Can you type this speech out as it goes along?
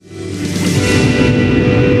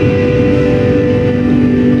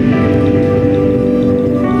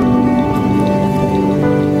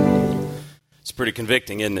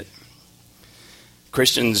convicting, isn't it?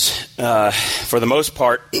 Christians, for the most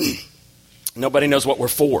part, nobody knows what we're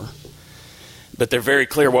for, but they're very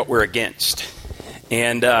clear what we're against.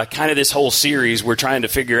 And kind of this whole series, we're trying to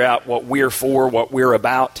figure out what we're for, what we're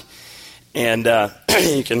about. And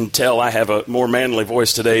you can tell I have a more manly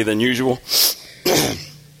voice today than usual.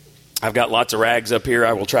 I've got lots of rags up here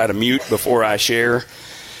I will try to mute before I share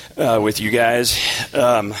with you guys.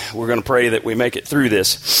 We're going to pray that we make it through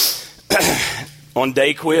this. On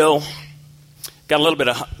Dayquil, got a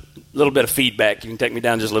little bit of feedback. You can take me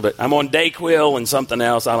down just a little bit. I'm on Dayquil and something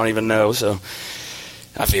else I don't even know, so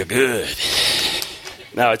I feel good.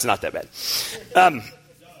 No, it's not that bad.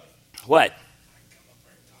 What?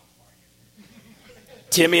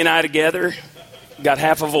 Timmy and I together got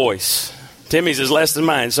half a voice. Timmy's is less than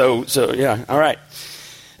mine, so yeah, all right.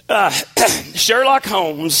 Sherlock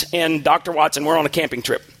Holmes and Dr. Watson were on a camping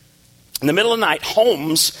trip. In the middle of the night,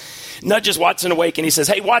 Holmes nudges Watson awake and he says,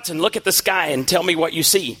 "Hey, Watson, look at the sky and tell me what you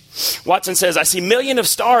see." Watson says, "I see millions of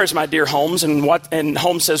stars, my dear Holmes." And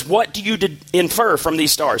Holmes says, "What do you infer from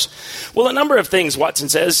these stars?" "Well, a number of things," Watson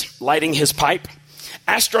says, lighting his pipe.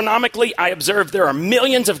 "Astronomically, I observe there are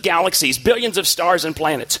millions of galaxies, billions of stars and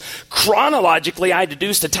planets. Chronologically, I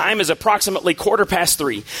deduce the time is approximately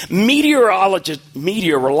 3:15.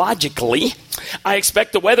 Meteorologically, I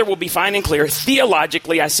expect the weather will be fine and clear.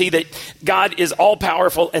 Theologically, I see that God is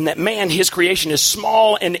all-powerful and that man, his creation, is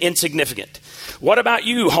small and insignificant. What about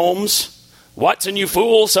you, Holmes?" "Watson, you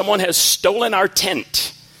fool, someone has stolen our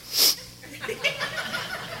tent."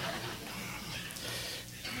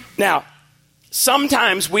 Now,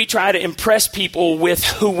 sometimes we try to impress people with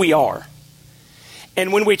who we are.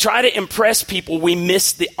 And when we try to impress people, we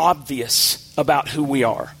miss the obvious about who we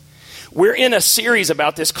are. We're in a series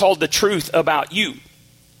about this called The Truth About You.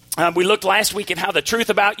 We looked last week at how the truth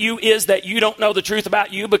about you is that you don't know the truth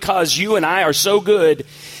about you because you and I are so good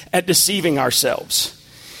at deceiving ourselves.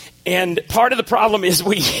 And part of the problem is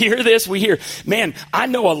we hear, man, I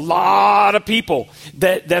know a lot of people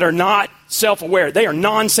that are not self-aware. They are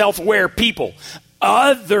non-self-aware people.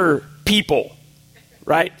 Other people,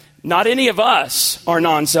 right? Not any of us are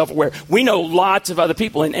non-self-aware. We know lots of other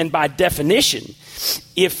people. And by definition,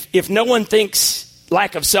 if no one thinks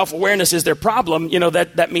lack of self-awareness is their problem,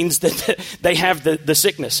 that means that they have the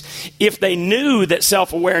sickness. If they knew that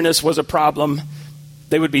self-awareness was a problem,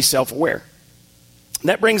 they would be self-aware.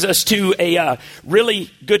 That brings us to a really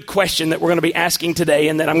good question that we're going to be asking today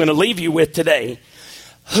and that I'm going to leave you with today.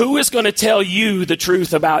 Who is going to tell you the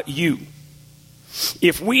truth about you?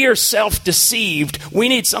 If we are self-deceived, we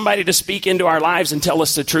need somebody to speak into our lives and tell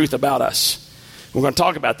us the truth about us. We're going to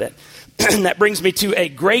talk about that. And that brings me to a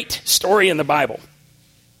great story in the Bible.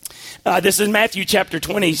 This is Matthew chapter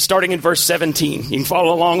 20, starting in verse 17. You can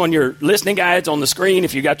follow along on your listening guides on the screen.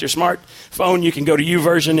 If you got your smartphone, you can go to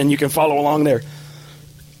YouVersion and you can follow along there.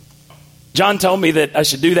 John told me that I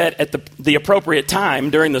should do that at the appropriate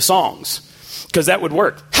time during the songs, because that would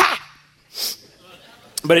work. Ha!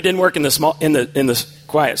 But it didn't work in the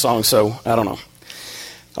quiet song, so I don't know.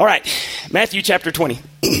 All right, Matthew chapter 20.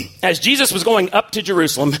 As Jesus was going up to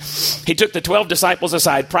Jerusalem, he took the 12 disciples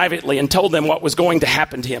aside privately and told them what was going to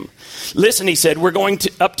happen to him. "Listen," he said, "we're going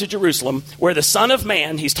up to Jerusalem, where the Son of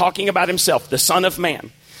Man," he's talking about himself, the Son of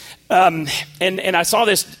Man. And I saw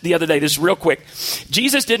this the other day, this real quick.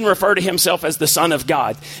 Jesus didn't refer to himself as the Son of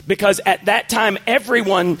God, because at that time,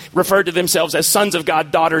 everyone referred to themselves as sons of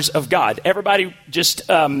God, daughters of God. Everybody just,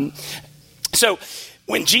 so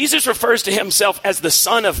when Jesus refers to himself as the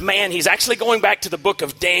Son of Man, he's actually going back to the book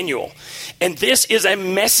of Daniel. And this is a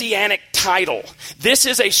messianic title. This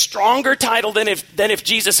is a stronger title than if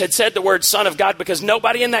Jesus had said the word Son of God, because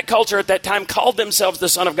nobody in that culture at that time called themselves the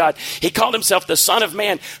Son of God. He called himself the Son of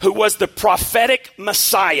Man, who was the prophetic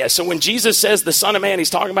Messiah. So when Jesus says the Son of Man, he's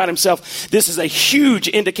talking about himself. This is a huge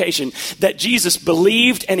indication that Jesus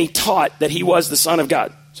believed and he taught that he was the Son of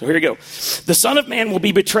God. So here we go. "The Son of Man will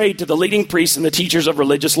be betrayed to the leading priests and the teachers of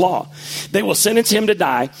religious law. They will sentence him to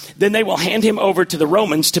die. Then they will hand him over to the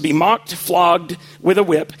Romans to be mocked, flogged with a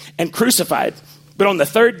whip, and crucified. But on the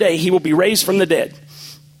third day, he will be raised from the dead."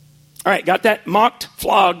 All right, got that? Mocked,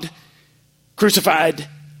 flogged, crucified.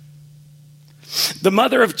 The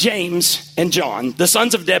mother of James and John, the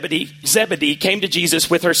sons of Zebedee, came to Jesus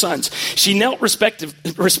with her sons. She knelt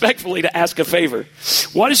respectfully to ask a favor.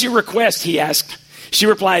 "What is your request?" he asked. She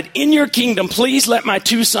replied, "In your kingdom, please let my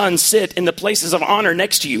 2 sons sit in the places of honor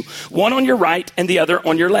next to you, one on your right and the other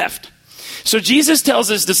on your left." So Jesus tells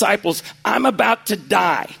his disciples, "I'm about to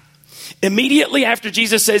die." Immediately after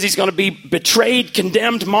Jesus says he's going to be betrayed,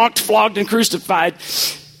 condemned, mocked, flogged, and crucified,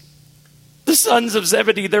 the sons of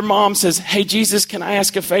Zebedee, their mom, says, "Hey, Jesus, can I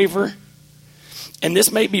ask a favor? And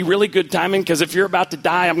this may be really good timing because if you're about to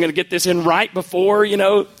die, I'm going to get this in right before,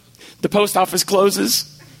 the post office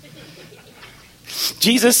closes.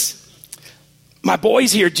 Jesus, my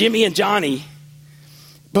boys here, Jimmy and Johnny,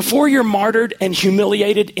 before you're martyred and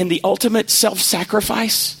humiliated in the ultimate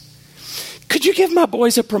self-sacrifice, could you give my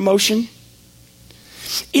boys a promotion?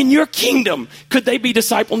 In your kingdom, could they be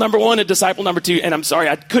disciple number 1 and disciple number 2? And I'm sorry,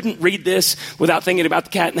 I couldn't read this without thinking about the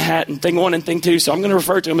Cat in the Hat and thing 1 and thing 2. So I'm going to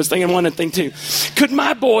refer to them as thing 1 and thing 2. Could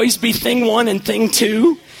my boys be thing 1 and thing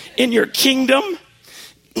 2 in your kingdom?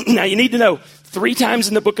 Now you need to know 3 times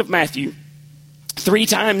in the book of Matthew, 3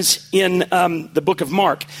 times in the book of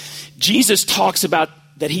Mark, Jesus talks about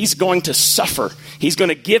that he's going to suffer. He's going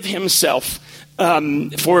to give himself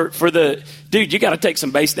for the... Dude, you got to take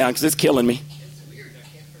some bass down because it's killing me.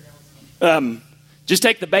 Just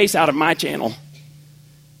take the bass out of my channel.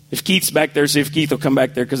 If Keith's back there, see if Keith will come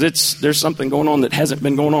back there because there's something going on that hasn't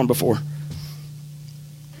been going on before.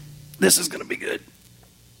 This is going to be good.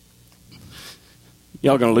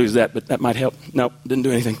 Y'all going to lose that, but that might help. Nope, didn't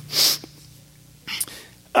do anything.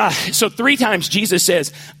 So 3 times Jesus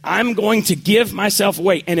says, I'm going to give myself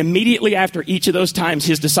away. And immediately after each of those times,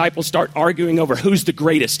 his disciples start arguing over who's the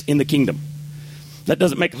greatest in the kingdom. That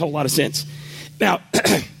doesn't make a whole lot of sense. Now,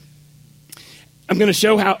 I'm going to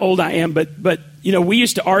show how old I am, but we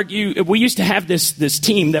used to argue. We used to have this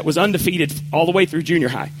team that was undefeated all the way through junior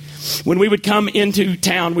high. When we would come into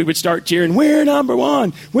town, we would start cheering, we're number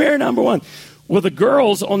 1, we're number 1. Well, the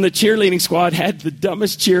girls on the cheerleading squad had the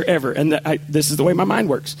dumbest cheer ever, and this is the way my mind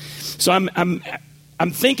works. So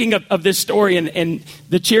I'm thinking of this story, and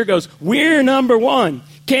the cheer goes, we're number 1,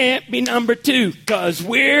 can't be number 2, because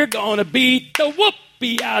we're going to beat the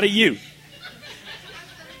whoopee out of you.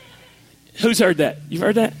 Who's heard that? You've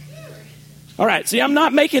heard that? All right, see, I'm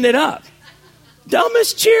not making it up.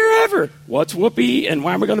 Dumbest cheer ever. What's whoopee, and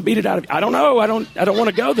why am I going to beat it out of you? I don't know. I don't want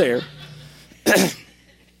to go there.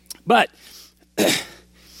 But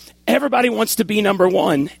everybody wants to be number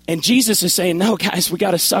 1, and Jesus is saying, no, guys, we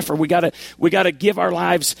got to suffer. We got to give our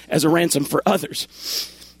lives as a ransom for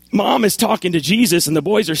others. Mom is talking to Jesus, and the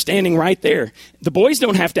boys are standing right there. The boys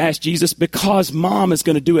don't have to ask Jesus because Mom is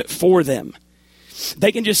going to do it for them.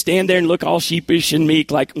 They can just stand there and look all sheepish and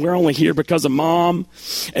meek like we're only here because of Mom.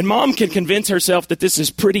 And Mom can convince herself that this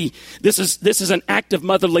is an act of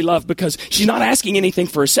motherly love because she's not asking anything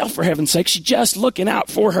for herself, for heaven's sake. She's just looking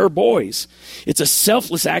out for her boys. It's a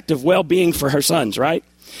selfless act of well-being for her sons, right?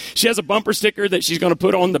 She has a bumper sticker that she's going to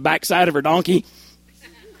put on the backside of her donkey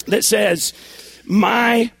that says,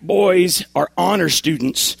 my boys are honor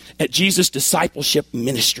students at Jesus Discipleship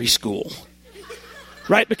Ministry School.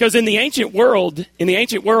 Right? Because in the ancient world,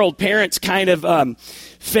 parents kind of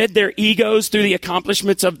fed their egos through the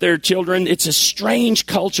accomplishments of their children. It's a strange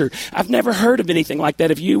culture. I've never heard of anything like that.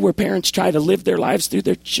 Have you, where parents try to live their lives through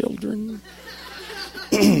their children?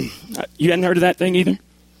 You hadn't heard of that thing either?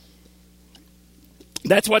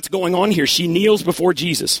 That's what's going on here. She kneels before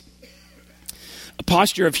Jesus. A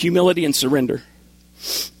posture of humility and surrender.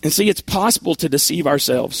 And see, it's possible to deceive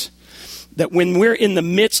ourselves. That when we're in the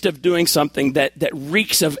midst of doing something that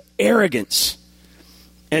reeks of arrogance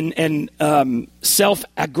and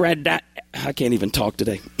self-aggrandizement, I can't even talk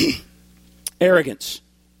today. Arrogance.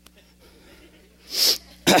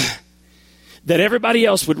 That everybody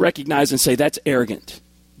else would recognize and say, that's arrogant.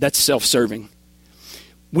 That's self-serving.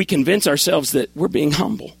 We convince ourselves that we're being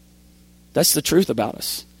humble. That's the truth about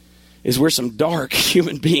us, is we're some dark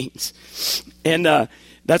human beings. And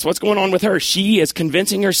that's what's going on with her. She is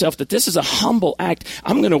convincing herself that this is a humble act.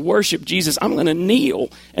 I'm going to worship Jesus. I'm going to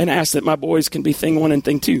kneel and ask that my boys can be thing 1 and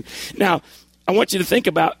thing 2. Now, I want you to think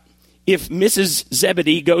about if Mrs.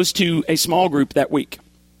 Zebedee goes to a small group that week.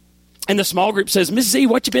 And the small group says, Mrs. Z,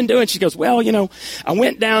 what you been doing? She goes, well, I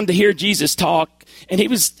went down to hear Jesus talk. And he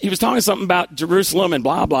was talking something about Jerusalem and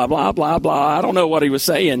blah, blah, blah, blah, blah. I don't know what he was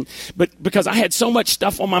saying, but because I had so much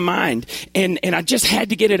stuff on my mind and I just had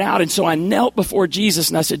to get it out. And so I knelt before Jesus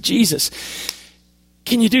and I said, Jesus,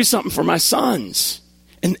 can you do something for my sons?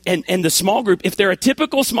 And the small group, if they're a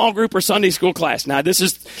typical small group or Sunday school class. Now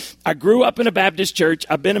I grew up in a Baptist church.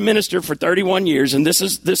 I've been a minister for 31 years and this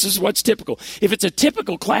is what's typical. If it's a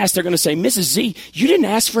typical class, they're going to say, Mrs. Z, you didn't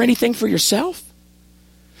ask for anything for yourself?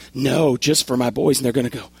 No, just for my boys. And they're going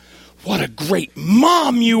to go, what a great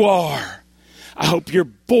mom you are. I hope your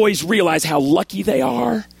boys realize how lucky they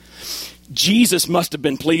are. Jesus must have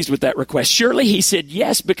been pleased with that request. Surely he said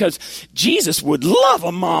yes, because Jesus would love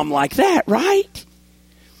a mom like that, right?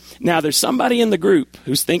 Now, there's somebody in the group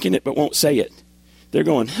who's thinking it but won't say it. They're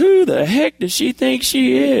going, who the heck does she think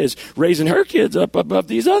she is, raising her kids up above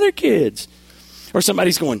these other kids? Or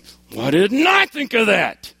somebody's going, why didn't I think of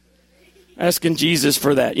that? asking Jesus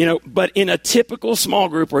for that, But in a typical small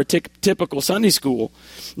group or a typical Sunday school,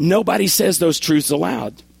 nobody says those truths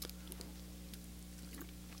aloud.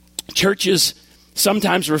 Churches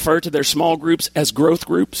sometimes refer to their small groups as growth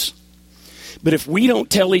groups. But if we don't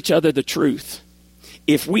tell each other the truth,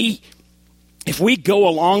 if we go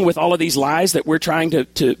along with all of these lies that we're trying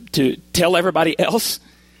to tell everybody else,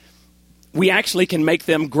 we actually can make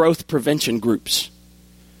them growth prevention groups.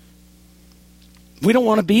 We don't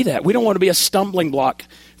want to be that. We don't want to be a stumbling block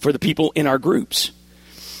for the people in our groups.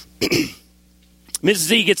 Mrs.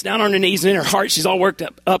 Z gets down on her knees, and in her heart, she's all worked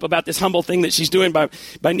up about this humble thing that she's doing by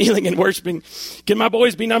kneeling and worshiping. Can my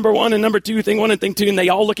boys be number one and number two, thing one and thing two? And they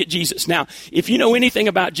all look at Jesus. Now, if you know anything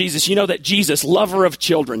about Jesus, you know that Jesus, lover of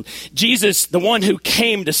children, Jesus, the one who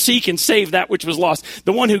came to seek and save that which was lost,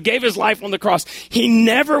 the one who gave his life on the cross, he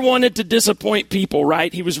never wanted to disappoint people,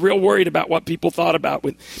 right? He was real worried about what people thought about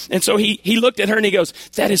it. And so he looked at her and he goes,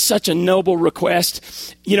 that is such a noble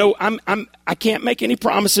request. I can't make any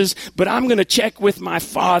promises, but I'm going to check with my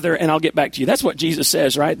Father and I'll get back to you. That's what Jesus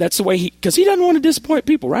says, right? That's the way because he doesn't want to disappoint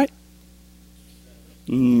people, right?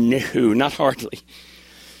 No, not hardly.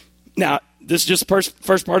 Now, this is just the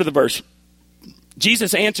first part of the verse.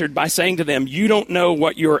 Jesus answered by saying to them, you don't know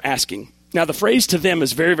what you're asking. Now, the phrase to them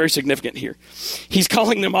is very, very significant here. He's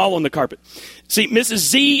calling them all on the carpet. See, Mrs.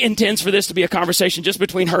 Z intends for this to be a conversation just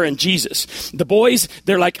between her and Jesus. The boys,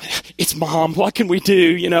 they're like, it's Mom. What can we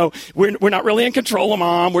do? We're not really in control of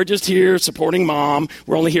Mom. We're just here supporting Mom.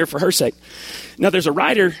 We're only here for her sake. Now, there's a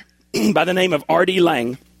writer by the name of R.D.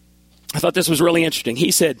 Laing. I thought this was really interesting.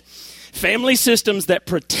 He said, family systems that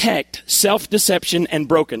protect self-deception and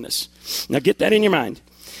brokenness. Now, get that in your mind.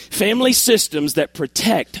 Family systems that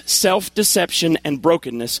protect self-deception and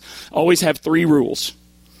brokenness always have 3 rules.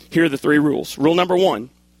 Here are the 3 rules. Rule number 1,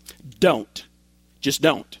 don't. Just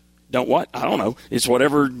don't. Don't what? I don't know. It's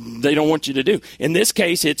whatever they don't want you to do. In this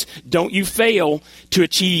case, it's don't you fail to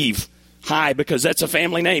achieve. Hi, because that's a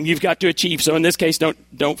family name. You've got to achieve. So in this case,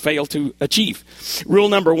 don't fail to achieve. Rule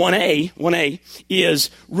number 1A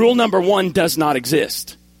is rule number 1 does not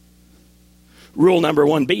exist. Rule number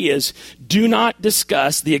 1B is do not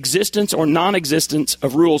discuss the existence or non-existence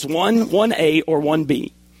of rules 1A, or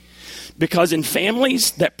 1B. Because in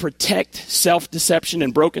families that protect self-deception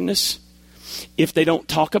and brokenness, if they don't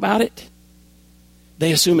talk about it,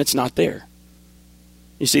 they assume it's not there.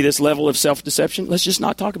 You see this level of self-deception? Let's just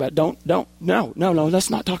not talk about it. No, let's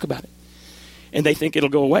not talk about it. And they think it'll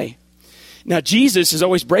go away. Now, Jesus is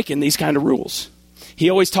always breaking these kind of rules. He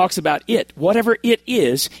always talks about it. Whatever it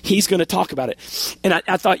is, he's going to talk about it. And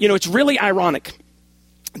I thought, it's really ironic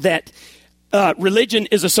that religion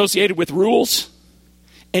is associated with rules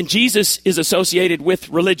and Jesus is associated with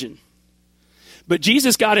religion. But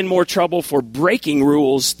Jesus got in more trouble for breaking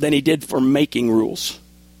rules than he did for making rules.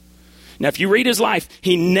 Now, if you read his life,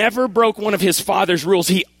 he never broke one of his Father's rules.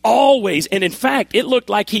 He always, and in fact, it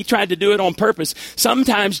looked like he tried to do it on purpose,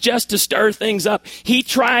 sometimes just to stir things up. He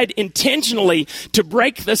tried intentionally to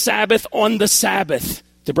break the Sabbath on the Sabbath,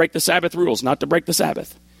 to break the Sabbath rules, not to break the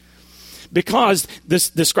Sabbath. Because the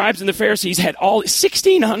scribes and the Pharisees had all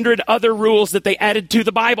 1,600 other rules that they added to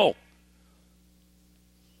the Bible.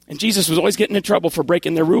 And Jesus was always getting in trouble for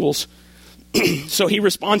breaking their rules. So he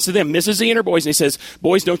responds to them, Mrs. Z and her boys, and he says,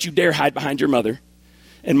 boys, don't you dare hide behind your mother.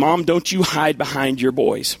 And Mom, don't you hide behind your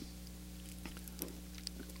boys.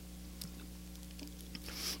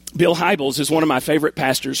 Bill Hybels is one of my favorite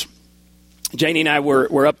pastors. Janie and I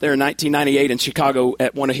were up there in 1998 in Chicago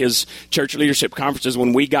at one of his church leadership conferences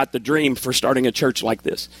when we got the dream for starting a church like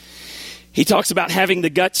this. He talks about having the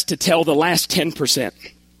guts to tell the last 10%.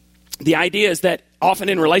 The idea is that often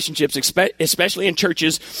in relationships, especially in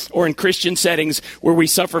churches or in Christian settings where we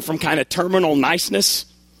suffer from kind of terminal niceness,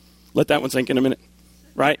 let that one sink in a minute,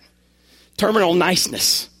 right? Terminal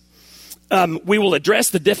niceness. We will address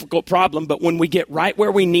the difficult problem, but when we get right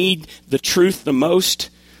where we need the truth the most,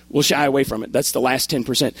 we'll shy away from it. That's the last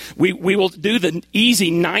 10%. We will do the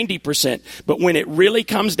easy 90%, but when it really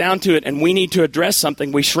comes down to it and we need to address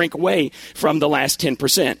something, we shrink away from the last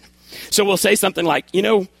 10%. So we'll say something like,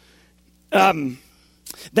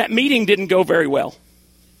 that meeting didn't go very well.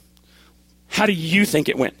 How do you think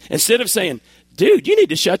it went? Instead of saying, dude, you need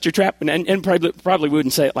to shut your trap, and probably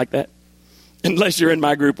wouldn't say it like that. Unless you're in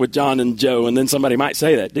my group with John and Joe, and then somebody might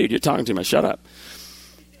say that. Dude, you're talking too much. Shut up.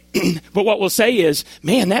 But what we'll say is,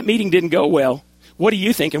 man, that meeting didn't go well. What do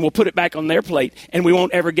you think? And we'll put it back on their plate, and we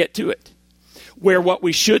won't ever get to it. Where what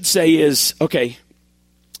we should say is, okay,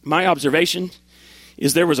 my observation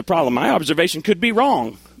is there was a problem. My observation could be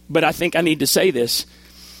wrong, but I think I need to say this.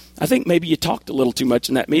 I think maybe you talked a little too much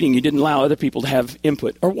in that meeting. You didn't allow other people to have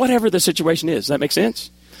input, or whatever the situation is. Does that make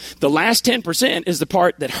sense? The last 10% is the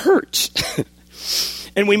part that hurts.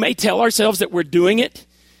 And we may tell ourselves that we're doing it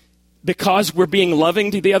because we're being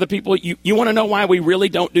loving to the other people. You want to know why we really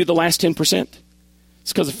don't do the last 10%?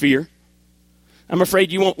 It's because of fear. I'm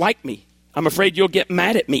afraid you won't like me. I'm afraid you'll get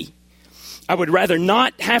mad at me. I would rather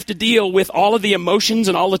not have to deal with all of the emotions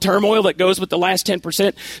and all the turmoil that goes with the last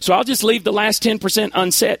 10%. So I'll just leave the last 10%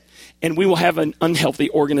 unset, and we will have an unhealthy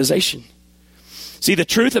organization. See, the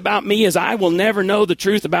truth about me is I will never know the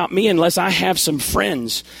truth about me unless I have some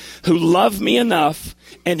friends who love me enough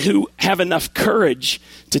and who have enough courage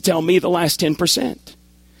to tell me the last 10%.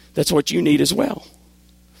 That's what you need as well.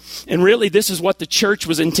 And really, this is what the church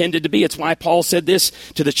was intended to be. It's why Paul said this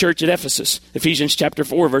to the church at Ephesus, Ephesians chapter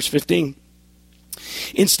 4, verse 15.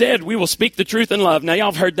 Instead, we will speak the truth in love. Now,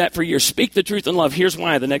 y'all have heard that for years. Speak the truth in love. Here's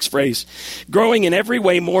why, the next phrase. Growing in every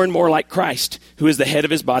way more and more like Christ, who is the head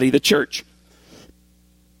of his body, the church.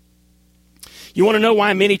 You want to know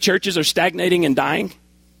why many churches are stagnating and dying?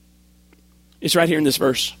 It's right here in this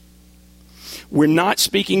verse. We're not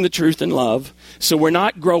speaking the truth in love, so we're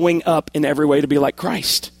not growing up in every way to be like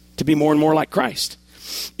Christ, to be more and more like Christ.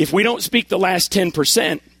 If we don't speak the last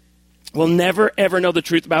 10%, we'll never, ever know the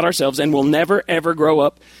truth about ourselves, and we'll never, ever grow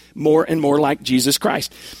up more and more like Jesus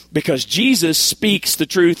Christ. Because Jesus speaks the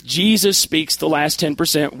truth. Jesus speaks the last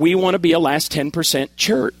 10%. We want to be a last 10%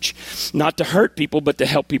 church. Not to hurt people, but to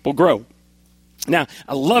help people grow. Now,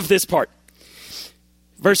 I love this part.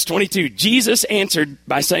 Verse 22, Jesus answered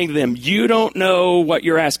by saying to them, you don't know what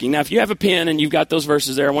you're asking. Now, if you have a pen and you've got those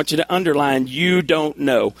verses there, I want you to underline, you don't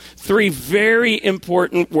know. 3 very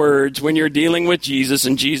important words when you're dealing with Jesus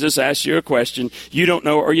and Jesus asks you a question. You don't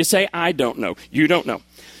know, or you say, I don't know. You don't know.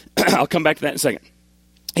 I'll come back to that in a second.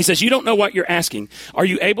 He says, you don't know what you're asking. Are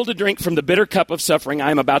you able to drink from the bitter cup of suffering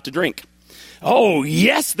I am about to drink? Oh,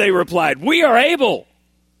 yes, they replied, we are able.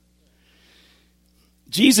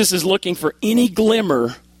 Jesus is looking for any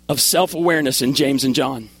glimmer of self-awareness in James and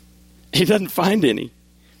John. He doesn't find any.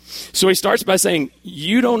 So he starts by saying,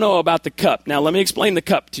 you don't know about the cup. Now, let me explain the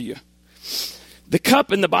cup to you. The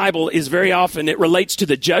cup in the Bible is very often, it relates to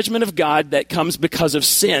the judgment of God that comes because of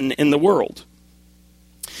sin in the world.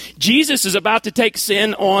 Jesus is about to take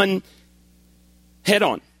sin on head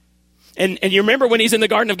on. And you remember when he's in the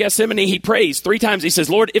Garden of Gethsemane, he prays 3 times. He says,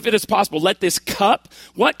 Lord, if it is possible, let this cup,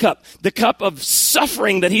 what cup? The cup of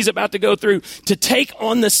suffering that he's about to go through to take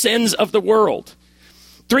on the sins of the world.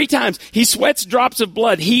 3 times. He sweats drops of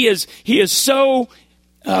blood. He is so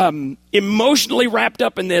emotionally wrapped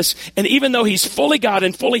up in this. And even though he's fully God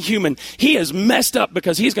and fully human, he is messed up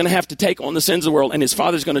because he's going to have to take on the sins of the world. And his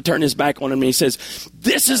Father's going to turn his back on him. And he says,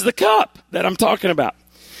 this is the cup that I'm talking about.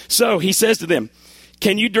 So he says to them,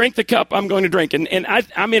 can you drink the cup I'm going to drink? And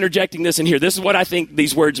I'm interjecting this in here. This is what I think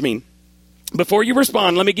these words mean. Before you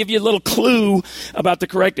respond, let me give you a little clue about the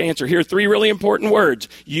correct answer. Here are 3 really important words.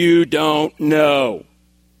 You don't know.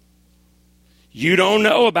 You don't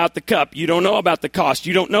know about the cup. You don't know about the cost.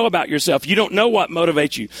 You don't know about yourself. You don't know what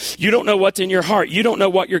motivates you. You don't know what's in your heart. You don't know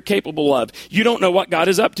what you're capable of. You don't know what God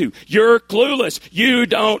is up to. You're clueless. You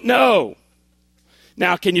don't know.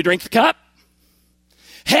 Now, can you drink the cup?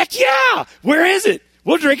 Heck yeah! Where is it?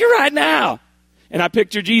 We'll drink it right now. And I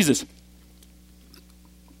picture Jesus.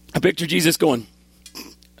 I picture Jesus going,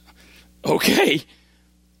 okay.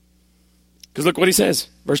 Because look what he says,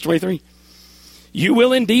 verse 23. You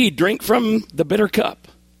will indeed drink from the bitter cup.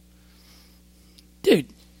 Dude,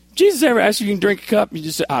 Jesus ever asked you if you can drink a cup? You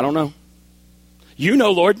just say, I don't know. You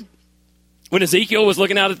know, Lord. When Ezekiel was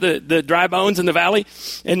looking out at the dry bones in the valley,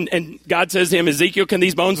 and God says to him, Ezekiel, can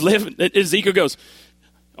these bones live? Ezekiel goes,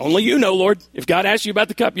 only you know, Lord. If God asks you about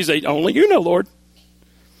the cup, you say, only you know, Lord.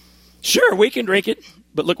 Sure, we can drink it.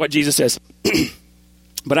 But look what Jesus says.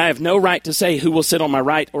 But I have no right to say who will sit on my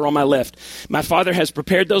right or on my left. My Father has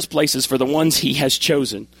prepared those places for the ones he has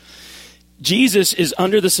chosen. Jesus is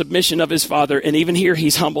under the submission of his Father. And even here,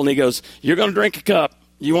 he's humble. And he goes, you're going to drink a cup.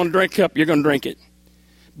 You want to drink a cup, you're going to drink it.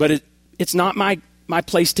 But it's not my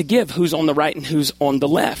place to give who's on the right and who's on the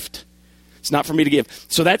left. It's not for me to give.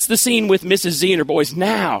 So that's the scene with Mrs. Z and her boys.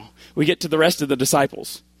 Now we get to the rest of the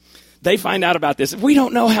disciples. They find out about this. We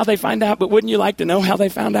don't know how they find out, but wouldn't you like to know how they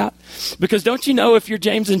found out? Because don't you know if you're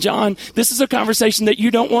James and John, this is a conversation that you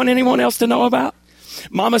don't want anyone else to know about?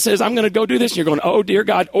 Mama says, I'm going to go do this. And you're going, oh, dear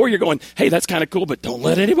God. Or you're going, hey, that's kind of cool, but don't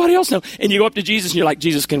let anybody else know. And you go up to Jesus and you're like,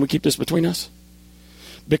 Jesus, can we keep this between us?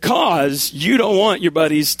 Because you don't want your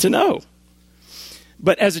buddies to know.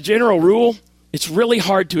 But as a general rule, it's really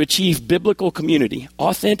hard to achieve biblical community,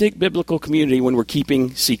 authentic biblical community, when we're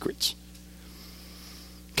keeping secrets.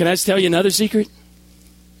 Can I just tell you another secret?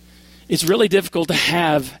 It's really difficult to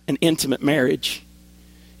have an intimate marriage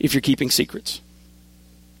if you're keeping secrets.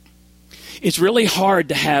 It's really hard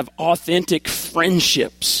to have authentic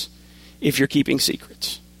friendships if you're keeping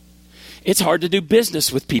secrets. It's hard to do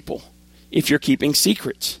business with people if you're keeping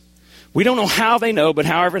secrets. We don't know how they know, but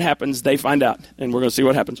however it happens, they find out. And we're going to see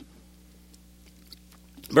what happens.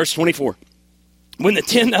 Verse 24. When the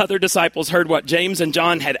 10 other disciples heard what James and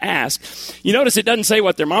John had asked, you notice it doesn't say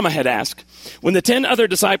what their mama had asked. When the 10 other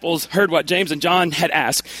disciples heard what James and John had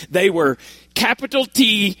asked, they were capital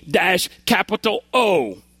T dash capital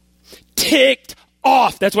O. Ticked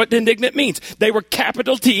off. That's what indignant means. They were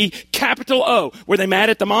capital T, capital O. Were they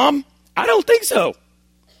mad at the mom? I don't think so.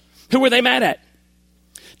 Who were they mad at?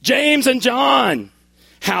 James and John.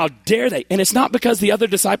 How dare they? And it's not because the other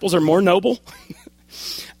disciples are more noble.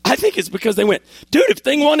 I think it's because they went, dude, if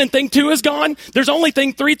thing 1 and thing 2 is gone, there's only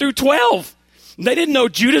thing 3 through 12. They didn't know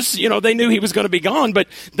Judas, they knew he was going to be gone, but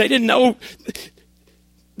they didn't know.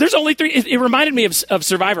 There's only 3. It reminded me of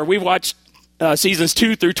Survivor. We watched seasons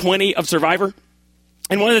 2 through 20 of Survivor.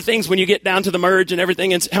 And one of the things when you get down to the merge and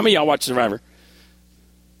everything, and how many of y'all watch Survivor?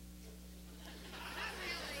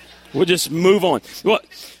 We'll just move on. Well,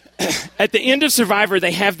 at the end of Survivor,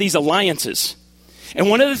 they have these alliances. And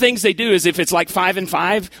one of the things they do is if it's like 5 and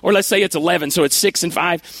 5, or let's say it's 11, so it's 6 and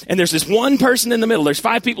 5, and there's this one person in the middle. There's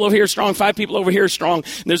 5 people over here strong, 5 people over here strong,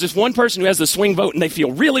 and there's this one person who has the swing vote, and they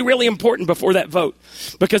feel really, really important before that vote.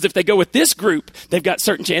 Because if they go with this group, they've got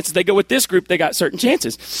certain chances. They go with this group, they got certain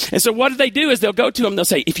chances. And so what they do is they'll go to them, they'll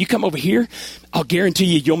say, if you come over here, I'll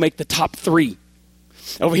guarantee you'll make the top 3.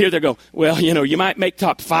 Over here, they go, well, you might make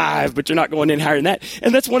top 5, but you're not going in higher than that.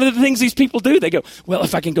 And that's one of the things these people do. They go, well,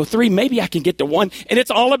 if I can go 3, maybe I can get to 1. And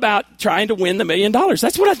it's all about trying to win the $1 million.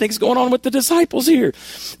 That's what I think is going on with the disciples here.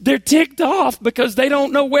 They're ticked off because they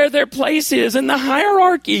don't know where their place is in the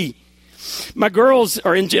hierarchy. My girls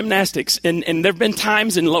are in gymnastics, and there have been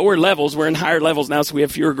times in lower levels. We're in higher levels now, so we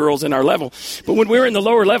have fewer girls in our level. But when we were in the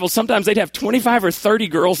lower levels, sometimes they'd have 25 or 30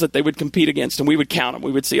 girls that they would compete against, and we would count them.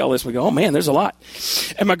 We would see all this. We go, oh, man, there's a lot.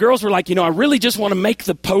 And my girls were like, I really just want to make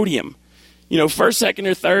the podium, first, second,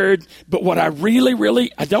 or third. But what I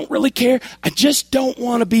I don't really care. I just don't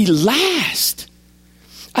want to be last.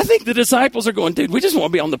 I think the disciples are going, dude, we just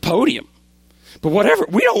want to be on the podium. But whatever,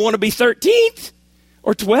 we don't want to be 13th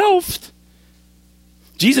or 12th.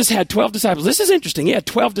 Jesus had 12 disciples. This is interesting. He had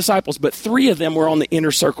 12 disciples, but 3 of them were on the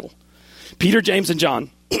inner circle. Peter, James, and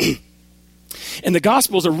John. And the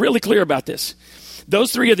Gospels are really clear about this.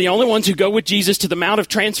 Those 3 are the only ones who go with Jesus to the Mount of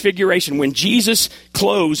Transfiguration when Jesus'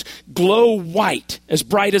 clothes glow white, as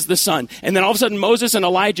bright as the sun. And then all of a sudden Moses and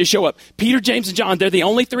Elijah show up. Peter, James, and John, they're the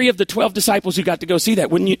only 3 of the 12 disciples who got to go see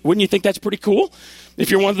that. Wouldn't you think that's pretty cool?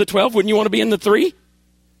 If you're one of the 12, wouldn't you want to be in the 3?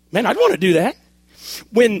 Man, I'd want to do that.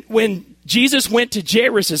 When Jesus went to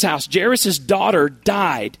Jairus' house, Jairus' daughter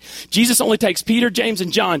died. Jesus only takes Peter, James,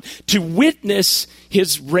 and John to witness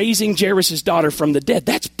his raising Jairus' daughter from the dead.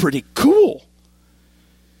 That's pretty cool.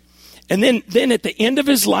 And then at the end of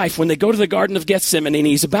his life, when they go to the Garden of Gethsemane and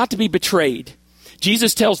he's about to be betrayed,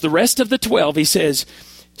 Jesus tells the rest of the 12, he says,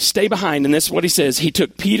 stay behind. And this is what he says. He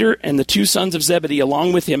took Peter and the 2 sons of Zebedee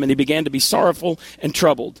along with him, and he began to be sorrowful and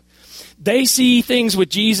troubled. They see things with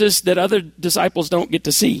Jesus that other disciples don't get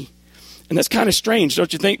to see. And that's kind of strange,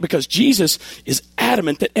 don't you think? Because Jesus is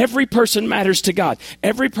adamant that every person matters to God.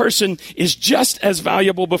 Every person is just as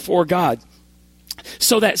valuable before God.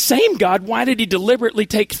 So that same God, why did he deliberately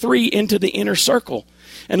take 3 into the inner circle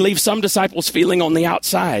and leave some disciples feeling on the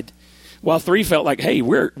outside, while 3 felt like, hey,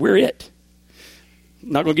 we're it?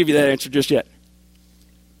 Not going to give you that answer just yet.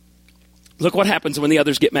 Look what happens when the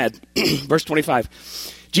others get mad. Verse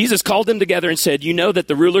 25. Jesus called them together and said, you know that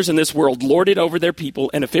the rulers in this world lord it over their people,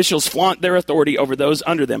 and officials flaunt their authority over those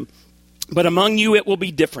under them. But among you it will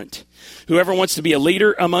be different. Whoever wants to be a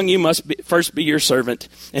leader among you must first be your servant,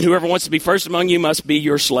 and whoever wants to be first among you must be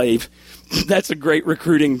your slave. That's a great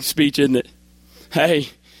recruiting speech, isn't it? Hey,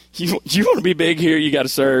 you want to be big here, you got to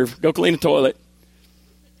serve. Go clean the toilet.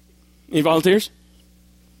 Any volunteers?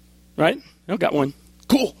 Right? I got one.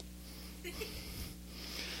 Cool.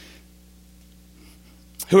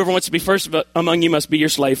 Whoever wants to be first among you must be your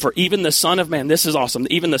slave, for even the Son of Man, this is awesome,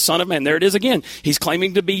 even the Son of Man, there it is again, he's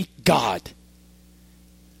claiming to be God.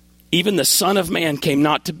 Even the Son of Man came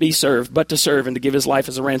not to be served, but to serve and to give his life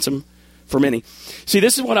as a ransom for many. See,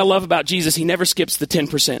 this is what I love about Jesus. He never skips the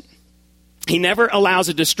 10%. He never allows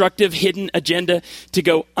a destructive hidden agenda to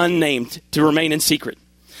go unnamed, to remain in secret.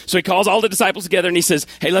 So he calls all the disciples together and he says,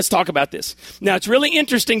 hey, let's talk about this. Now, it's really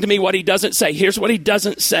interesting to me what he doesn't say. Here's what he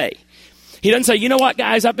doesn't say. He doesn't say, you know what,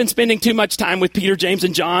 guys, I've been spending too much time with Peter, James,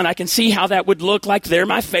 and John. I can see how that would look like. They're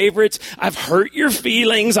my favorites. I've hurt your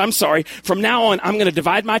feelings. I'm sorry. From now on, I'm going to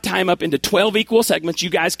divide my time up into 12 equal segments. You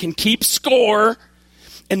guys can keep score.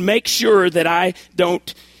 and make sure that I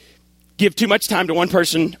don't give too much time to one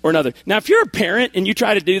person or another. Now, if you're a parent and you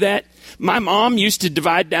try to do that, my mom used to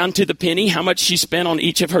divide down to the penny how much she spent on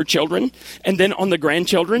each of her children and then on the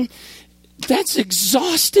grandchildren. That's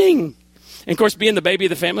exhausting. And of course, being the baby of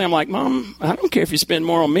the family, I'm like, Mom, I don't care if you spend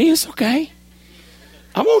more on me. It's okay.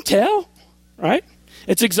 I won't tell, right?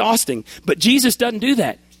 It's exhausting. But Jesus doesn't do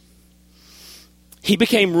that. He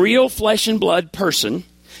became real flesh and blood person.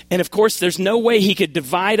 And of course, there's no way he could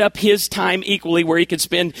divide up his time equally where he could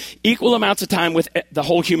spend equal amounts of time with the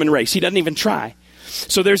whole human race. He doesn't even try.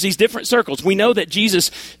 So there's these different circles. We know that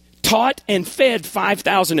Jesus taught and fed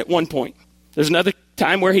 5,000 at one point. There's another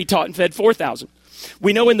time where he taught and fed 4,000.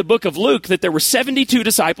 We know in the book of Luke that there were 72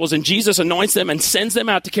 disciples, and Jesus anoints them and sends them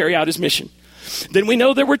out to carry out his mission. Then we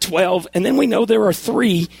know there were 12, and then we know there are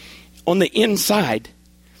 3 on the inside.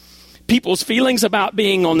 People's feelings about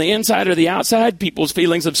being on the inside or the outside, people's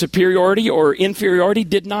feelings of superiority or inferiority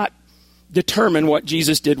did not determine what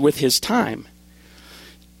Jesus did with his time.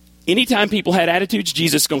 Anytime people had attitudes,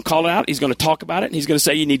 Jesus is going to call it out. He's going to talk about it. And he's going to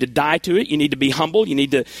say you need to die to it. You need to be humble. You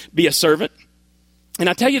need to be a servant. And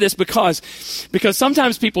I tell you this because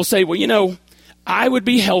sometimes people say, well, you know, I would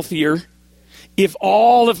be healthier if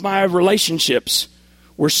all of my relationships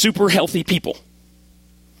were super healthy people.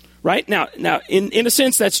 Right? Now, in a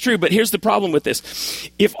sense, that's true, but here's the problem with this.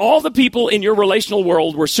 If all the people in your relational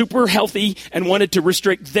world were super healthy and wanted to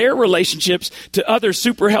restrict their relationships to other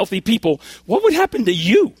super healthy people, what would happen to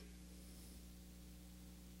you?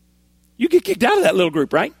 You get kicked out of that little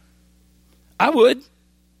group, right? I would.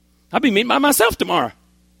 I'd be meeting by myself tomorrow.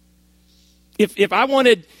 If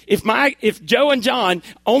Joe and John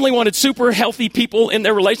only wanted super healthy people in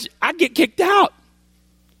their relationship, I'd get kicked out.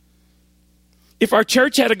 If our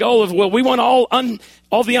church had a goal of, well, we want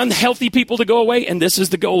all the unhealthy people to go away, and this is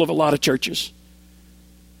the goal of a lot of churches.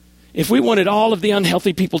 If we wanted all of the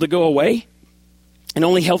unhealthy people to go away and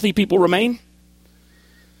only healthy people remain,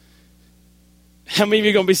 how many of you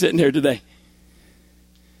are going to be sitting here today?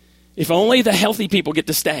 If only the healthy people get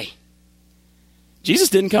to stay. Jesus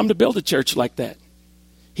didn't come to build a church like that.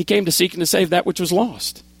 He came to seek and to save that which was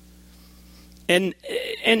lost. And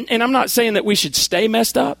I'm not saying that we should stay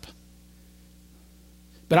messed up.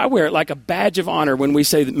 But I wear it like a badge of honor when we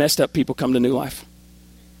say that messed up people come to new life.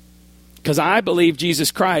 Because I believe Jesus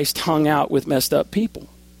Christ hung out with messed up people.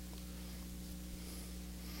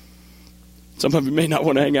 Some of you may not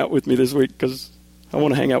want to hang out with me this week because I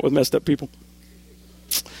want to hang out with messed up people.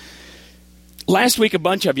 Last week, a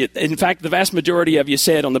bunch of you, in fact, the vast majority of you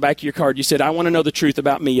said on the back of your card, you said, I want to know the truth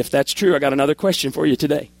about me. If that's true, I got another question for you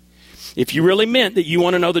today. If you really meant that you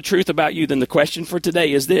want to know the truth about you, then the question for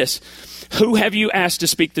today is this. Who have you asked to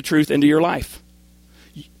speak the truth into your life?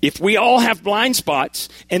 If we all have blind spots,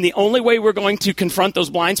 and the only way we're going to confront those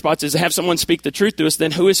blind spots is to have someone speak the truth to us,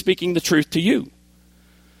 then who is speaking the truth to you?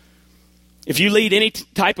 If you lead any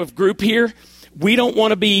type of group here, we don't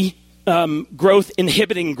want to be growth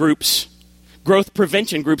inhibiting groups, growth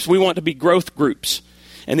prevention groups. We want to be growth groups.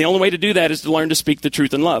 And the only way to do that is to learn to speak the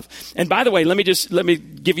truth in love. And by the way, let me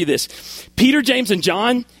give you this. Peter, James, and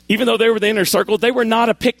John, even though they were the inner circle, they were not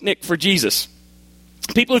a picnic for Jesus.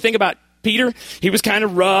 People who think about Peter, he was kind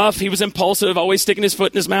of rough, he was impulsive, always sticking his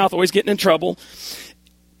foot in his mouth, always getting in trouble.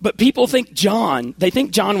 But people think John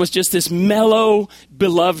was just this mellow,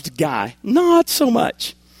 beloved guy. Not so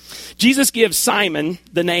much. Jesus gives Simon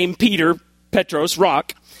the name Peter, Petros,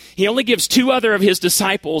 rock. He only gives 2 other of his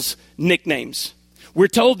disciples nicknames. We're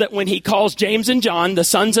told that when he calls James and John, the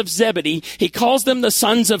sons of Zebedee, he calls them the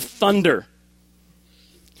sons of thunder.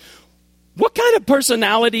 What kind of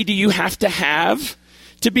personality do you have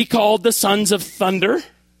to be called the sons of thunder?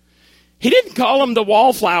 He didn't call them the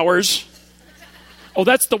wallflowers. Oh,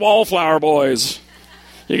 that's the wallflower boys.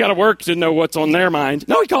 You got to work to know what's on their mind.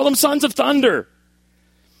 No, he called them sons of thunder.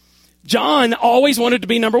 John always wanted to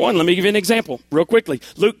be number 1. Let me give you an example real quickly.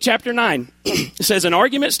 Luke chapter 9 says an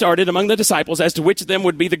argument started among the disciples as to which of them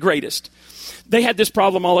would be the greatest. They had this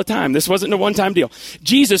problem all the time. This wasn't a one-time deal.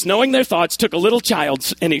 Jesus, knowing their thoughts, took a little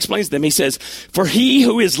child and he explains to them. He says, for he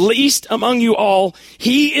who is least among you all,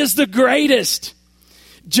 he is the greatest.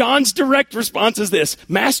 John's direct response is this,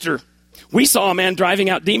 Master, we saw a man driving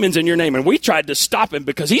out demons in your name and we tried to stop him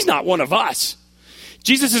because he's not one of us.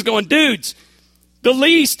 Jesus is going, dudes, the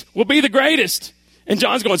least will be the greatest. And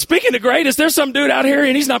John's going, speaking of greatest, there's some dude out here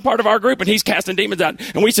and he's not part of our group and he's casting demons out.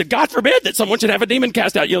 And we said, God forbid that someone should have a demon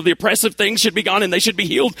cast out. You know, the oppressive things should be gone and they should be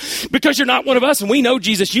healed because you're not one of us. And we know,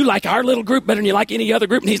 Jesus, you like our little group better than you like any other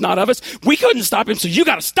group and he's not of us. We couldn't stop him, so you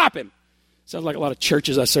got to stop him. Sounds like a lot of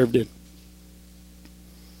churches I served in.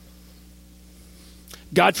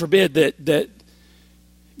 God forbid that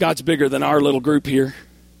God's bigger than our little group here.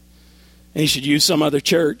 and he should use some other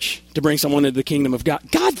church to bring someone into the kingdom of God.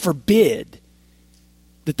 God forbid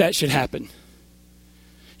that should happen.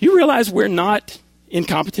 You realize we're not in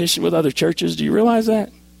competition with other churches? Do you realize that?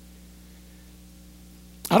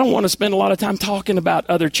 I don't want to spend a lot of time talking about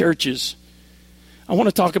other churches. I want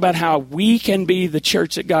to talk about how we can be the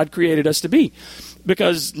church that God created us to be.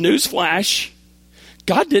 Because, newsflash,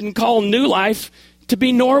 God didn't call New Life to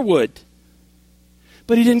be Norwood.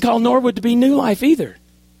 But he didn't call Norwood to be New Life either.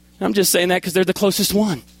 I'm just saying that because they're the closest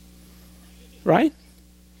one. Right?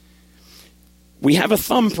 We have a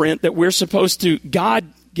thumbprint that we're supposed to, God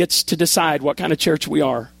gets to decide what kind of church we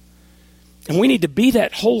are. And we need to be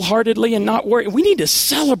that wholeheartedly and not worry. We need to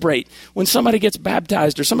celebrate when somebody gets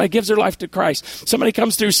baptized or somebody gives their life to Christ. Somebody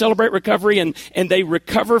comes through Celebrate Recovery and they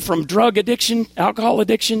recover from drug addiction, alcohol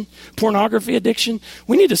addiction, pornography addiction.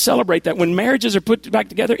 We need to celebrate that. When marriages are put back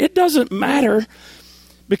together, it doesn't matter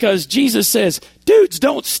because Jesus says, dudes,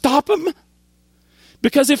 don't stop them.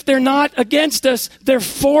 Because if they're not against us, they're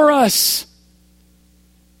for us.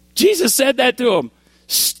 Jesus said that to them.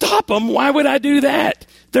 Stop them. Why would I do that?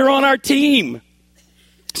 They're on our team.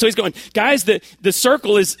 So he's going, guys, the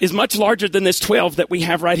circle is much larger than this 12 that we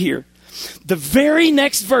have right here. The very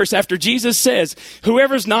next verse after Jesus says,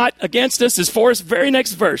 whoever's not against us is for us, very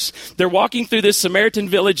next verse, they're walking through this Samaritan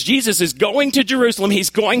village. Jesus is going to Jerusalem. He's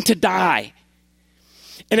going to die.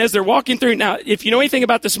 And as they're walking through, now, if you know anything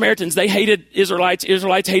about the Samaritans, they hated Israelites.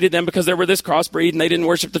 Israelites hated them because they were this crossbreed and they didn't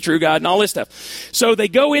worship the true God and all this stuff. So they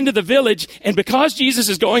go into the village, and because Jesus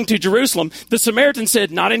is going to Jerusalem, the Samaritans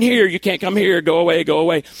said, not in here, you can't come here, go away, go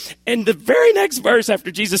away. And the very next verse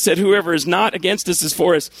after Jesus said, whoever is not against us is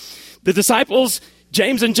for us, the disciples,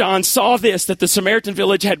 James and John, saw this, that the Samaritan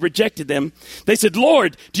village had rejected them. They said,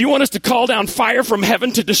 Lord, do you want us to call down fire from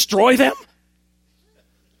heaven to destroy them?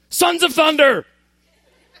 Sons of thunder!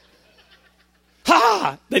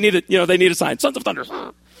 Ha! They need a sign. Sons of thunder.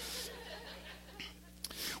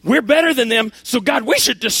 We're better than them, so God, we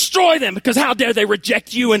should destroy them because how dare they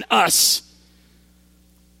reject you and us?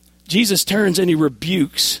 Jesus turns and he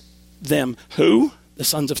rebukes them. Who? The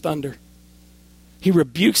sons of thunder. He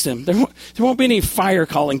rebukes them. There won't be any fire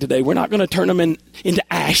calling today. We're not going to turn them into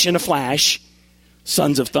ash in a flash.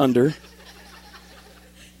 Sons of thunder.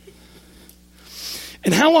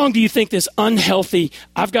 And how long do you think this unhealthy,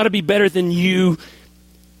 I've got to be better than you,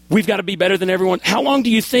 we've got to be better than everyone, how long do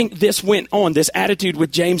you think this went on, this attitude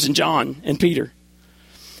with James and John and Peter?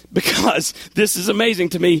 Because this is amazing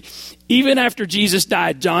to me. Even after Jesus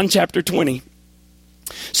died, John chapter 20.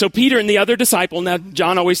 So Peter and the other disciple, now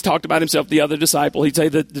John always talked about himself, the other disciple. He'd say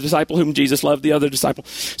the disciple whom Jesus loved, the other disciple.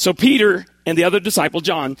 So Peter and the other disciple,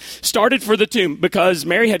 John, started for the tomb because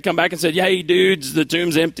Mary had come back and said, hey, dudes, the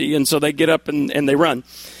tomb's empty. And so they get up and they run.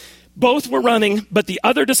 Both were running, but the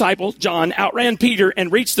other disciple, John, outran Peter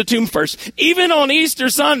and reached the tomb first. Even on Easter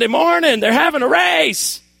Sunday morning, they're having a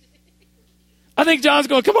race. I think John's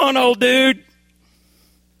going, come on, old dude.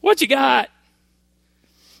 What you got?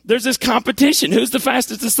 There's this competition. Who's the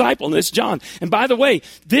fastest disciple? And it's John. And by the way,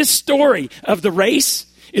 this story of the race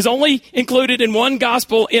is only included in one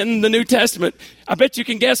gospel in the New Testament. I bet you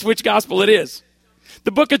can guess which gospel it is.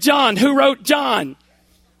 The book of John. Who wrote John?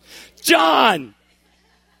 John.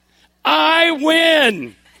 I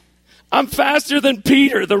win. I'm faster than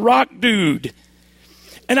Peter, the rock dude.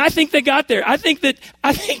 And I think they got there. I think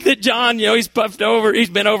that John, he's puffed over, he's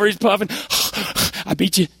bent over, he's puffing. I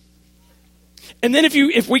beat you. And then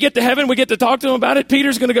if we get to heaven, we get to talk to him about it,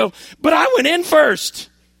 Peter's going to go, but I went in first.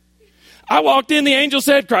 I walked in, the angel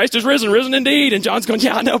said, Christ is risen indeed. And John's going,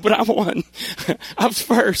 yeah, I know, but I won. I was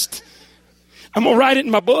first. I'm going to write it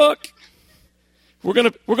in my book. We're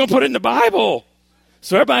going to put it in the Bible.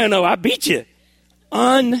 So everybody will know I beat you.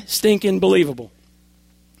 Unstinking believable.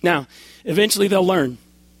 Now, eventually they'll learn.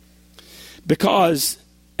 Because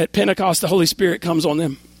at Pentecost, the Holy Spirit comes on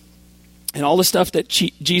them. And all the stuff that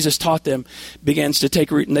Jesus taught them begins to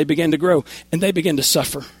take root, and they begin to grow, and they begin to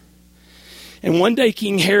suffer. And one day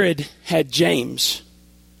King Herod had James,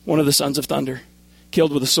 one of the sons of thunder,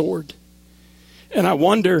 killed with a sword. And I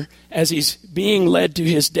wonder, as he's being led to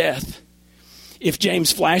his death, if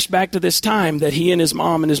James flashed back to this time that he and his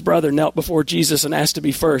mom and his brother knelt before Jesus and asked to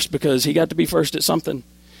be first, because he got to be first at something.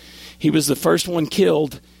 He was the first one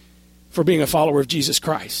killed for being a follower of Jesus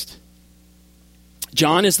Christ.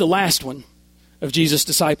 John is the last one of Jesus'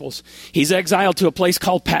 disciples. He's exiled to a place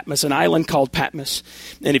called Patmos, an island called Patmos.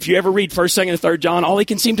 And if you ever read 1st, 2nd, and 3rd John, all he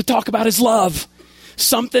can seem to talk about is love.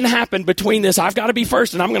 Something happened between this, I've got to be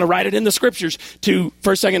first, and I'm going to write it in the scriptures, to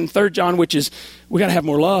 1st, 2nd, and 3rd John, which is, we got to have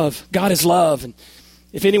more love. God is love.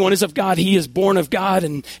 If anyone is of God, he is born of God,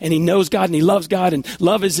 and he knows God, and he loves God, and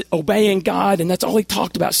love is obeying God, and that's all he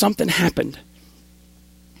talked about. Something happened.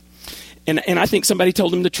 And I think somebody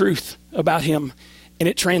told him the truth about him, and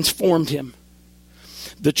it transformed him.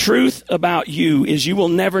 The truth about you is you will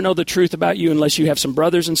never know the truth about you unless you have some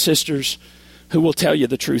brothers and sisters who will tell you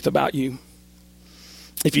the truth about you.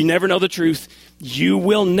 If you never know the truth, you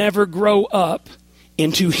will never grow up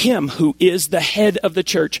into him who is the head of the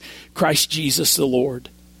church, Christ Jesus the Lord.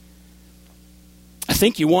 I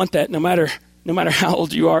think you want that no matter how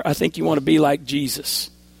old you are. I think you want to be like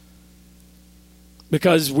Jesus.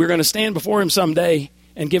 Because we're going to stand before him someday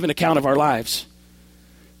and give an account of our lives.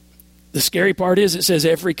 The scary part is it says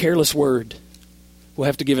every careless word. We'll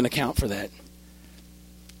have to give an account for that.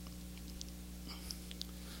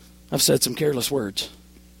 I've said some careless words.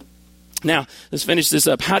 Now, let's finish this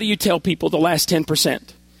up. How do you tell people the last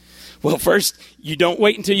 10%? Well, first, you don't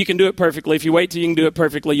wait until you can do it perfectly. If you wait till you can do it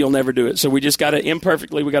perfectly, you'll never do it. So we just got to,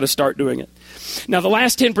 imperfectly, we got to start doing it. Now, the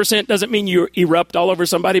last 10% doesn't mean you erupt all over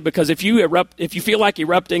somebody, because if you feel like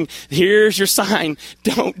erupting, here's your sign.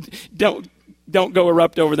 Don't go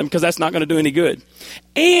erupt over them, because that's not going to do any good.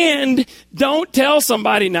 And don't tell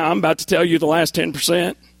somebody, now I'm about to tell you the last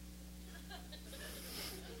 10%.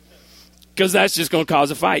 Because that's just going to cause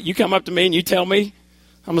a fight. You come up to me and you tell me,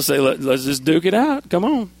 I'm going to say, let's just duke it out. Come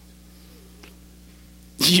on.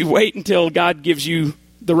 You wait until God gives you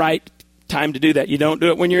the right time to do that. You don't do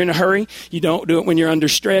it when you're in a hurry. You don't do it when you're under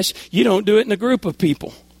stress. You don't do it in a group of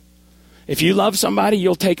people. If you love somebody,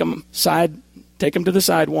 you'll take them to the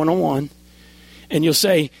side one-on-one, and you'll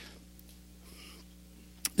say,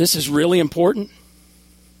 this is really important,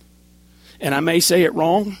 and I may say it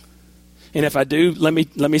wrong. And if I do, let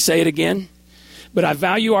me say it again. But I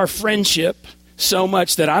value our friendship so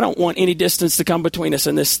much that I don't want any distance to come between us.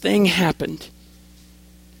 And this thing happened.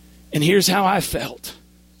 And here's how I felt.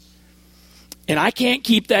 And I can't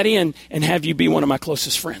keep that in and have you be one of my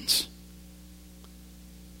closest friends.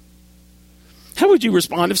 How would you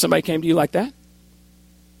respond if somebody came to you like that?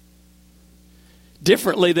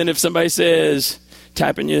 Differently than if somebody says,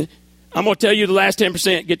 tapping you, I'm going to tell you the last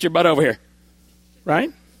 10%, get your butt over here. Right?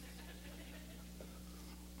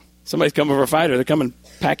 Somebody's coming for a fight, or they're coming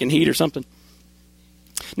packing heat or something.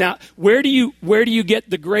 Now, where do you get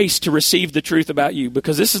the grace to receive the truth about you?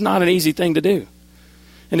 Because this is not an easy thing to do.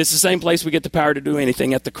 And it's the same place we get the power to do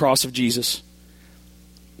anything, at the cross of Jesus.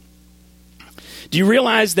 Do you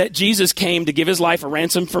realize that Jesus came to give his life a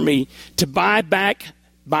ransom for me, to buy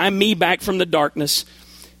me back from the darkness?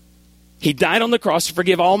 He died on the cross to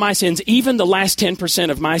forgive all my sins, even the last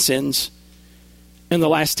 10% of my sins and the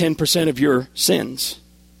last 10% of your sins.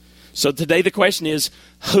 So today the question is,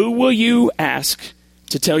 who will you ask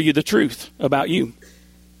to tell you the truth about you?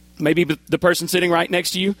 Maybe the person sitting right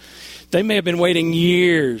next to you, they may have been waiting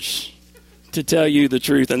years to tell you the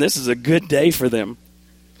truth, and this is a good day for them.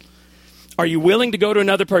 Are you willing to go to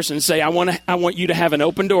another person and say, I want you to have an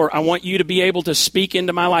open door. I want you to be able to speak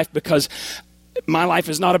into my life, because my life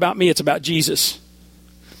is not about me, it's about Jesus.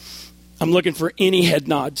 I'm looking for any head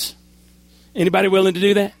nods. Anybody willing to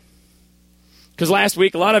do that? Because last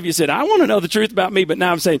week, a lot of you said, I want to know the truth about me. But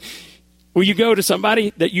now I'm saying, will you go to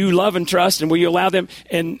somebody that you love and trust, and will you allow them?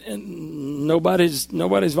 And nobody's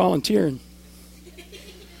volunteering.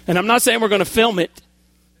 And I'm not saying we're going to film it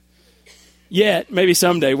yet. Maybe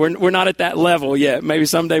someday. We're not at that level yet. Maybe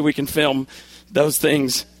someday we can film those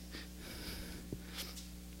things.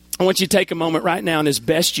 I want you to take a moment right now, and as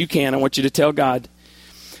best you can, I want you to tell God,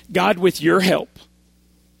 with your help,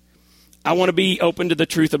 I want to be open to the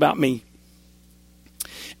truth about me.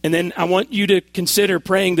 And then I want you to consider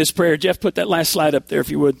praying this prayer. Jeff, put that last slide up there if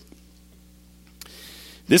you would.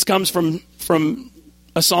 This comes from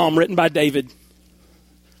a psalm written by David.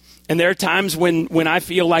 And there are times when I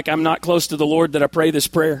feel like I'm not close to the Lord that I pray this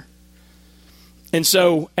prayer. And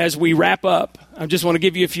so as we wrap up, I just want to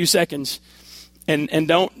give you a few seconds. And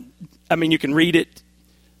you can read it,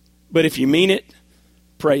 but if you mean it,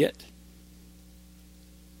 pray it.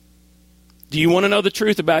 Do you want to know the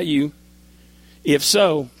truth about you? If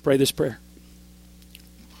so, pray this prayer.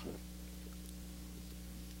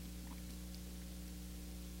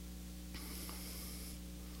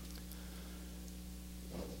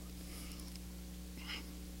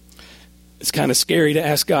 It's kind of scary to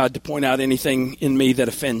ask God to point out anything in me that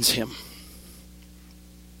offends him.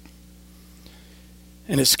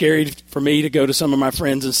 And it's scary for me to go to some of my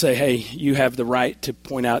friends and say, hey, you have the right to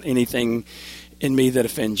point out anything in me that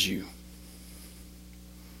offends you.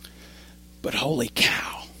 But holy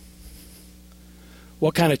cow,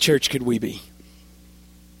 what kind of church could we be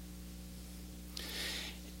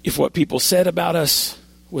if what people said about us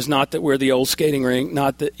was not that we're the old skating rink,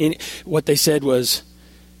 not that what they said was,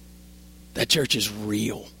 that church is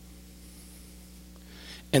real.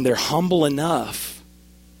 And they're humble enough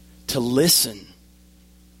to listen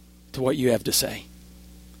to what you have to say.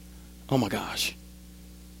 Oh my gosh.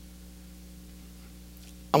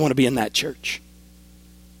 I want to be in that church.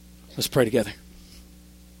 Let's pray together.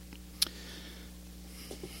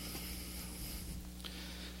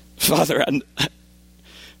 Father,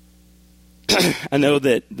 I know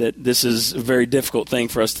that this is a very difficult thing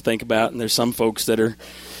for us to think about, and there's some folks are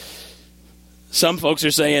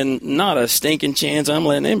saying, not a stinking chance I'm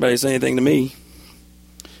letting anybody say anything to me.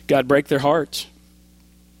 God, break their hearts.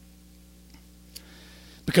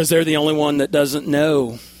 Because they're the only one that doesn't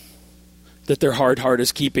know that their hard heart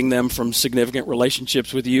is keeping them from significant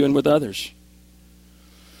relationships with you and with others.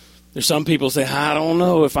 There's some people say, I don't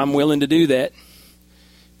know if I'm willing to do that.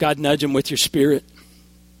 God, nudge them with your Spirit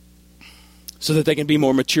so that they can be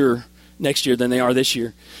more mature next year than they are this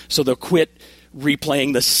year. So they'll quit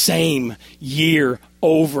replaying the same year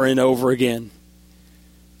over and over again.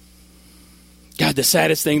 God, the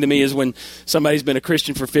saddest thing to me is when somebody's been a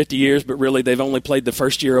Christian for 50 years, but really they've only played the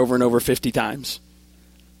first year over and over 50 times.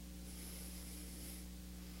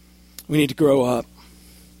 We need to grow up.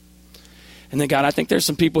 And then, God, I think there's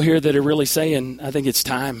some people here that are really saying, I think it's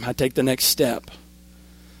time I take the next step.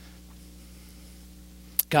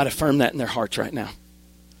 God, affirm that in their hearts right now.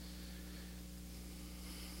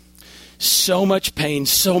 So much pain,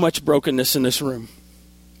 so much brokenness in this room.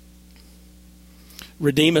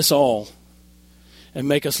 Redeem us all and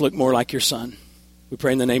make us look more like your Son. We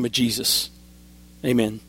pray in the name of Jesus. Amen.